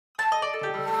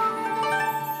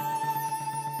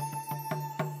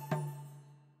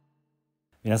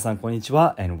Minasan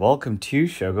konnichiwa and welcome to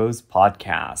Shogo's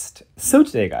podcast. So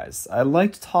today, guys, I'd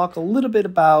like to talk a little bit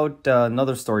about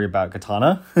another story about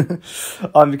Katana.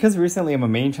 Because recently on my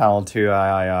main channel too,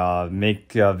 I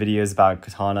make videos about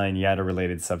Katana and Iaido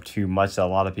related stuff too much. A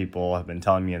lot of people have been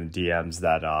telling me in the DMs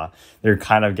that they're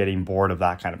kind of getting bored of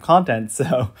that kind of content.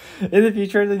 So in the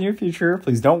future, the near future,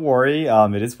 please don't worry.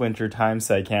 It is winter time,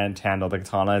 so I can't handle the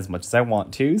Katana as much as I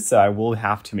want to. So I will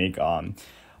have to make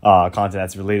content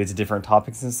that's related to different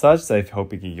topics and such, so I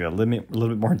hope we can give a little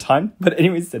bit more time. But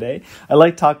anyways, today I'd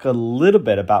like to talk a little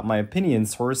bit about my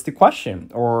opinions towards the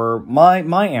question, or my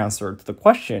answer to the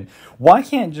question: why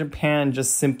can't Japan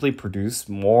just simply produce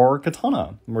more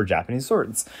katana, more Japanese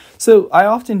swords? So I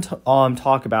often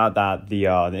talk about that the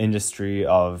industry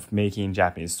of making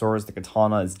Japanese swords, the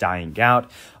katana, is dying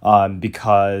out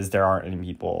because there aren't any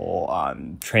people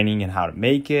training in how to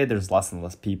make it. There's less and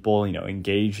less people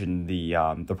engaged in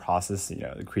the process,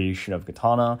 the creation of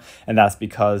katana, and that's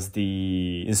because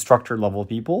the instructor level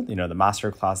people, the master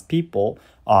class people,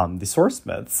 the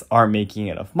swordsmiths aren't making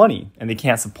enough money, and they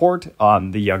can't support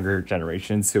the younger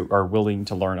generations who are willing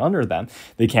to learn under them.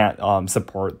 They can't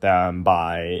support them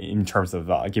in terms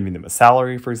of giving them a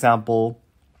salary, for example.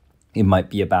 It might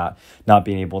be about not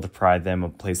being able to provide them a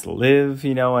place to live,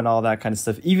 and all that kind of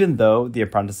stuff, even though the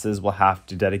apprentices will have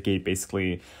to dedicate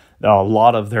basically a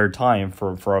lot of their time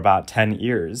for about 10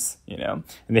 years, and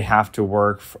they have to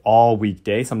work all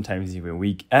weekday, sometimes even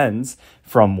weekends,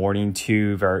 from morning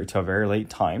to a very late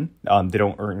time. They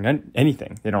don't earn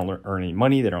anything. They don't earn any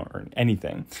money. They don't earn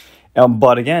anything.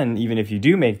 But again, even if you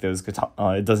do make those,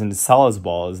 it doesn't sell as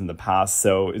well as in the past.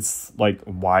 So it's like,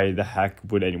 why the heck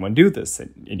would anyone do this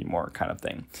anymore, kind of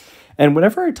thing. And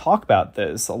whenever I talk about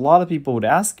this, a lot of people would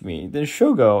ask me, the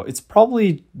Shogo, it's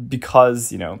probably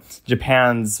because,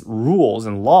 Japan's rules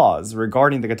and laws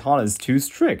regarding the katana is too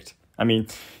strict. I mean,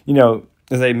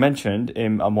 as I mentioned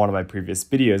in one of my previous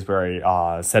videos where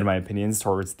I said my opinions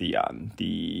towards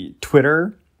the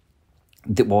Twitter,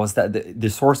 the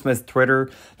swordsmith Twitter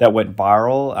that went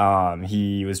viral.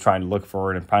 He was trying to look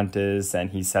for an apprentice, and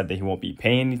he said that he won't be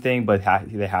paying anything, but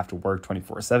they have to work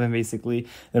 24/7 basically.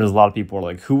 There's a lot of people who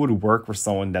are like, who would work for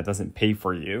someone that doesn't pay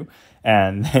for you,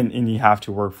 and you have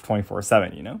to work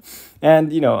 24/7,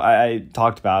 And I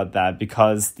talked about that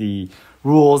because the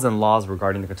rules and laws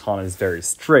regarding the katana is very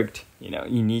strict.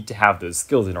 You need to have those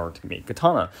skills in order to make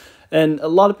katana. And a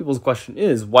lot of people's question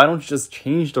is, why don't you just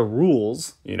change the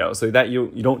rules, so that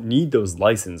you don't need those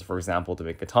licenses, for example, to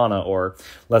make katana, or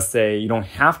let's say you don't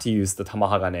have to use the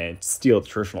tamahagane steel,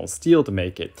 traditional steel, to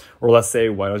make it, or let's say,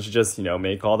 why don't you just,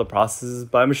 make all the processes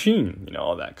by machine,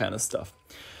 all that kind of stuff.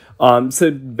 So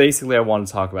basically, I want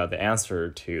to talk about the answer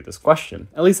to this question,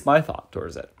 at least my thought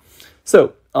towards it.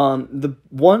 So the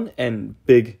one and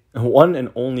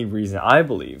only reason I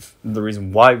believe, the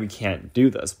reason why we can't do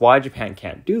this, why Japan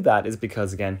can't do that, is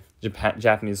because, again,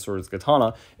 Japanese swords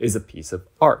katana is a piece of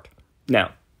art.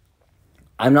 Now,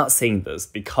 I'm not saying this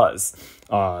because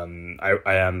I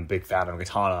am a big fan of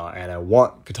katana and I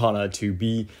want katana to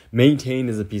be maintained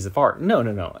as a piece of art. No.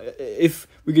 If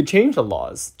we could change the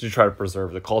laws to try to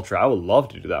preserve the culture, I would love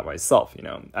to do that myself.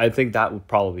 I think that would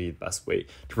probably be the best way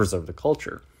to preserve the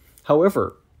culture.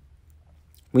 However,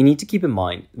 we need to keep in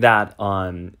mind that,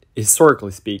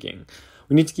 historically speaking,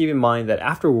 we need to keep in mind that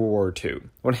after World War II,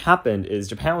 what happened is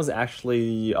Japan was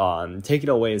actually taking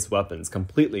away its weapons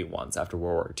completely once after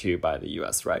World War II by the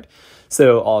US, right?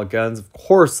 So all guns, of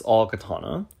course, all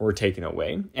katana were taken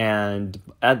away. And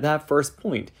at that first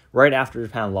point, right after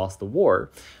Japan lost the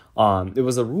war, there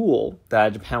was a rule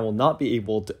that Japan will not be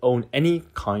able to own any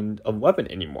kind of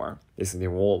weapon anymore. Basically, they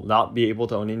will not be able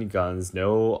to own any guns,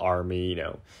 no army,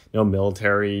 no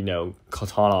military, no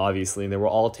katana, obviously. And they were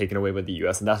all taken away by the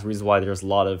US. And that's the reason why there's a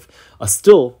lot of,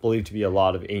 still believed to be a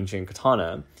lot of ancient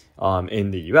katana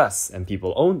in the US. And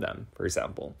people own them, for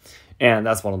example. And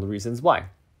that's one of the reasons why.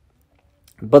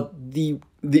 But the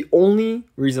only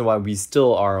reason why we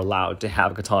still are allowed to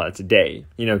have katana today,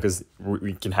 because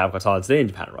we can have katana today in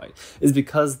Japan, right, is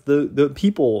because the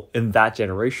people in that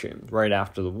generation, right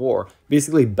after the war,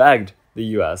 basically begged the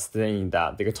US, saying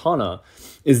that the katana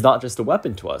is not just a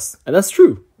weapon to us. And that's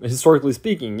true. Historically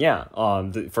speaking, yeah.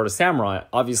 For the samurai,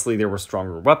 obviously there were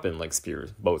stronger weapons like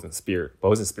spears, bows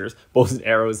and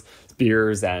arrows,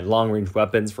 spears, and long-range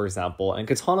weapons, for example. And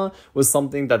katana was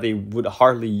something that they would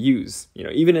hardly use.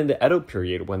 Even in the Edo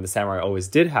period, when the samurai always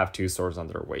did have two swords on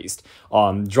their waist,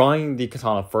 drawing the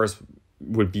katana first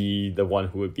would be the one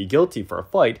who would be guilty for a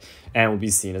fight and would be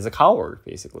seen as a coward,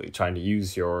 basically trying to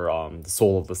use your the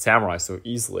soul of the samurai so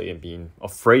easily and being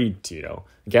afraid to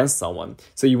against someone.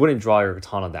 So you wouldn't draw your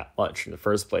katana that much in the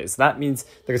first place. That means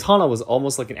the katana was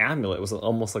almost like an amulet. It was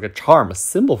almost like a charm, a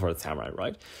symbol for the samurai,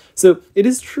 right? So it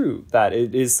is true that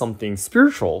it is something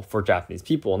spiritual for Japanese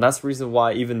people. And that's the reason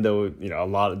why, even though,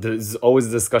 there's always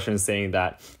a discussion saying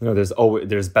that,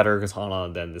 there's better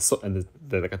katana than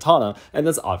the katana. And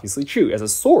that's obviously true. As a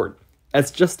sword,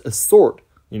 as just a sword,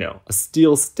 a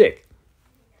steel stick.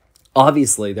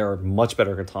 Obviously, there are much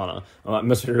better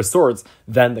swords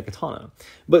than the katana.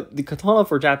 But the katana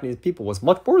for Japanese people was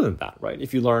much more than that, right?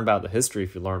 If you learn about the history,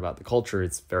 if you learn about the culture,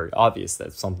 it's very obvious that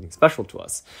it's something special to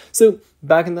us. So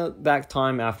back in that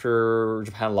time, after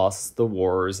Japan lost the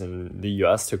wars and the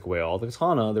US took away all the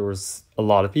katana, there was a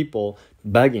lot of people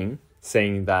begging,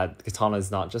 saying that the katana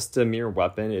is not just a mere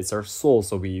weapon, it's our soul,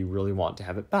 so we really want to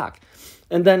have it back.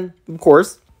 And then, of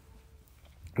course,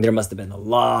 there must have been a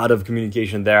lot of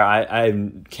communication there.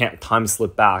 I can't time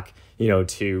slip back,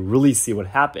 to really see what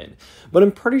happened. But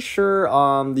I'm pretty sure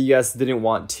the US didn't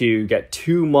want to get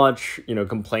too much,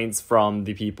 complaints from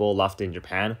the people left in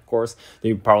Japan, of course.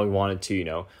 They probably wanted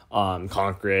to,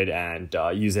 conquer it and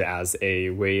use it as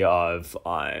a way of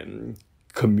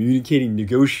communicating,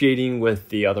 negotiating with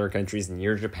the other countries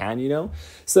near Japan,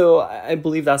 So I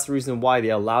believe that's the reason why they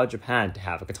allowed Japan to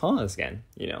have a katana again,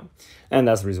 and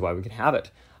that's the reason why we can have it.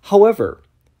 However,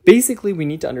 basically we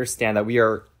need to understand that we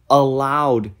are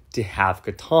allowed to have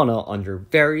katana under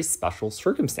very special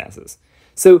circumstances.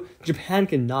 So Japan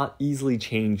cannot easily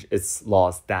change its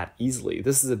laws that easily.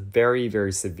 This is a very,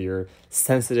 very severe,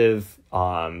 sensitive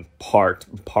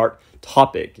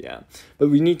topic, yeah. But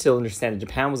we need to understand that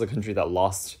Japan was a country that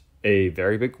lost a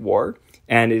very big war,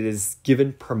 and it is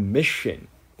given permission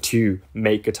to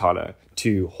make katana,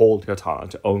 to hold katana,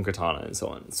 to own katana, and so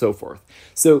on and so forth.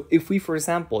 So if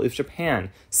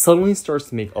Japan suddenly starts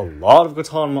to make a lot of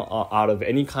katana out of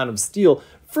any kind of steel,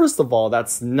 first of all,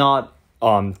 that's not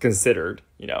considered,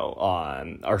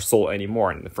 our soul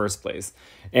anymore in the first place.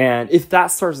 And if that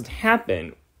starts to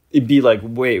happen, it'd be like,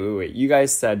 wait, you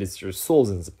guys said it's your souls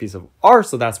and it's a piece of art,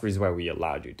 so that's the reason why we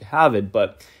allowed you to have it.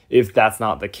 But if that's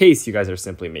not the case, you guys are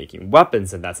simply making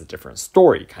weapons, and that's a different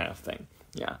story kind of thing.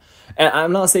 Yeah. And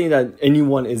I'm not saying that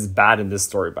anyone is bad in this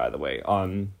story, by the way.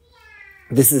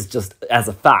 This is just as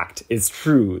a fact. It's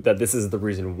true that this is the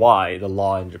reason why the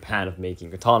law in Japan of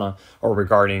making katana, or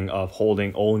regarding of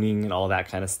holding, owning, and all that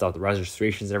kind of stuff, the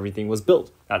registrations and everything was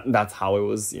built. That's how it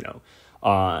was, it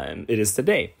is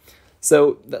today.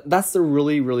 So that's the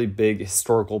really, really big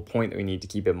historical point that we need to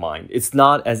keep in mind. It's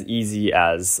not as easy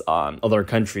as other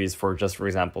countries, for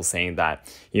example, saying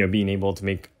that, being able to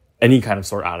make any kind of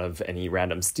sword out of any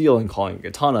random steel and calling it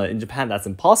katana. In Japan, that's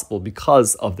impossible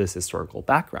because of this historical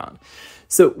background.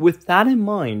 So with that in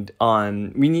mind,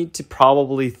 we need to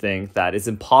probably think that it's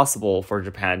impossible for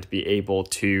Japan to be able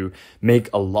to make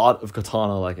a lot of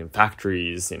katana like in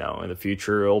factories, in the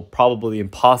future. It'll probably be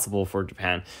impossible for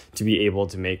Japan to be able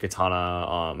to make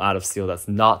katana out of steel that's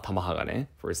not tamahagane,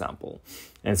 for example,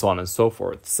 and so on and so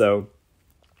forth. So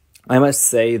I must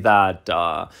say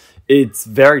that it's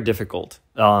very difficult.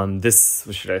 This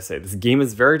game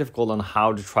is very difficult on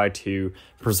how to try to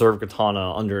preserve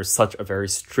katana under such a very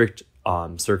strict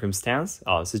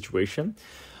situation.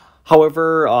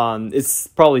 However, it's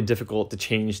probably difficult to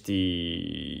change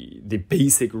the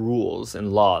basic rules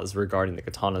and laws regarding the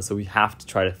katana. So we have to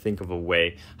try to think of a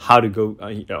way how to go,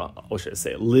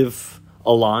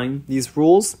 align these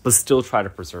rules, but still try to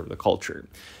preserve the culture.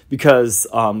 Because,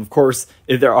 of course,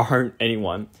 if there aren't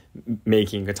anyone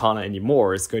making katana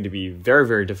anymore, it's going to be very,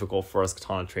 very difficult for us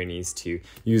katana trainees to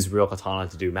use real katana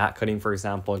to do mat cutting, for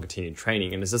example, and continue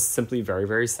training. And it's just simply very,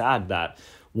 very sad that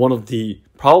one of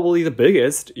probably the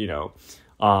biggest,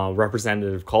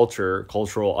 representative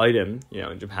cultural item,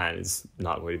 in Japan is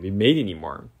not going to be made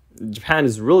anymore. Japan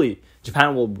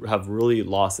will have really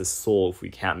lost its soul if we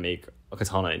can't make a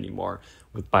katana anymore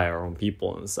by our own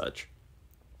people and such.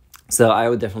 So I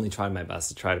would definitely try my best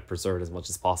to try to preserve it as much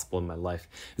as possible in my life.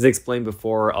 As I explained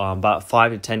before, about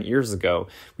 5 to 10 years ago,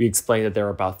 we explained that there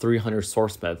are about 300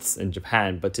 swordsmiths in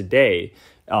Japan. But today,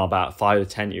 about 5 to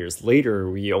 10 years later,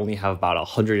 we only have about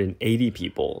 180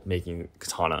 people making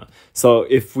katana. So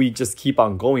if we just keep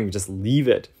on going, we just leave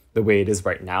it the way it is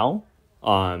right now,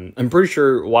 I'm pretty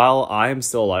sure while I am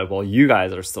still alive, while you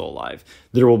guys are still alive,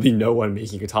 there will be no one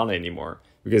making katana anymore.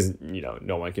 Because,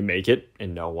 no one can make it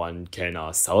and no one can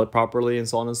sell it properly and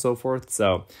so on and so forth.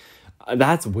 So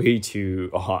that's way too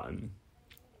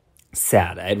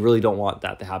sad. I really don't want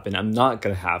that to happen. I'm not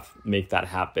going to make that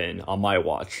happen on my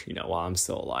watch, while I'm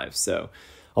still alive. So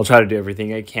I'll try to do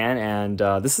everything I can,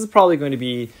 and this is probably going to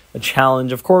be a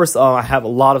challenge. Of course, I have a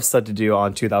lot of stuff to do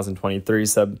on 2023,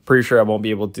 so I'm pretty sure I won't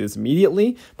be able to do this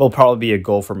immediately, but it'll probably be a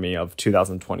goal for me of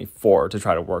 2024 to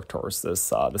try to work towards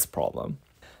this problem.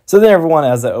 So then everyone,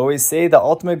 as I always say, the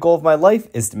ultimate goal of my life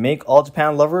is to make all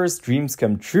Japan lovers' dreams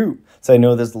come true. So I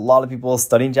know there's a lot of people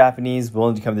studying Japanese,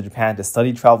 willing to come to Japan to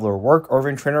study, travel, or work, or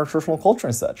even train our traditional culture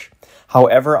and such.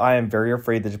 However, I am very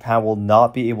afraid that Japan will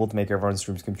not be able to make everyone's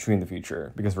dreams come true in the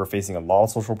future, because we're facing a lot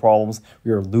of social problems,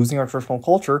 we are losing our traditional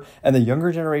culture, and the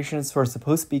younger generations who are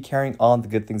supposed to be carrying on the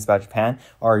good things about Japan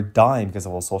are dying because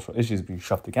of all social issues being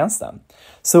shoved against them.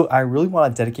 So I really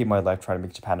want to dedicate my life trying to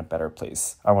make Japan a better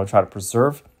place. I want to try to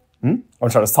preserve I want to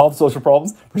try to solve social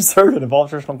problems, preserve and evolve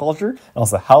traditional culture, and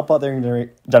also help other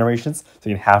generations so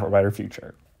you can have a brighter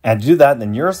future. And to do that, the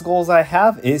nearest goals I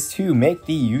have is to make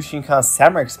the Yushinkan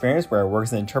Samurai experience, where I work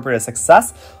as an interpreter of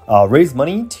success, raise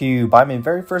money to buy my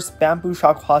very first bamboo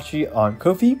shakuhachi on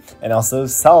Ko-fi, and also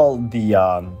sell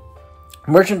the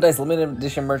merchandise, limited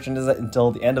edition merchandise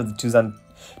until the end of the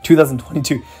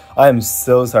 2022. I am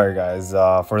so sorry, guys.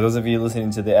 For those of you listening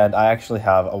to the end, I actually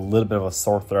have a little bit of a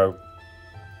sore throat.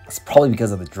 It's probably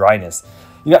because of the dryness.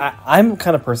 You know, I'm the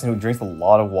kind of person who drinks a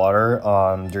lot of water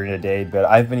during the day, but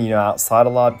I've been, outside a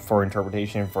lot for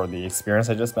interpretation for the experience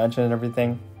I just mentioned and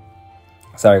everything.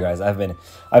 Sorry, guys. I've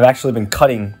actually been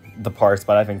cutting the parts,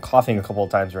 but I've been coughing a couple of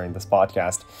times during this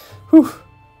podcast. Whew.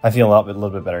 I feel a little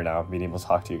bit better now, being able to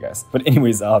talk to you guys. But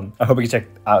anyways, I hope you can check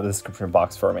out the description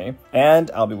box for me, and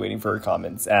I'll be waiting for your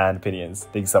comments and opinions.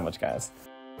 Thanks so much, guys.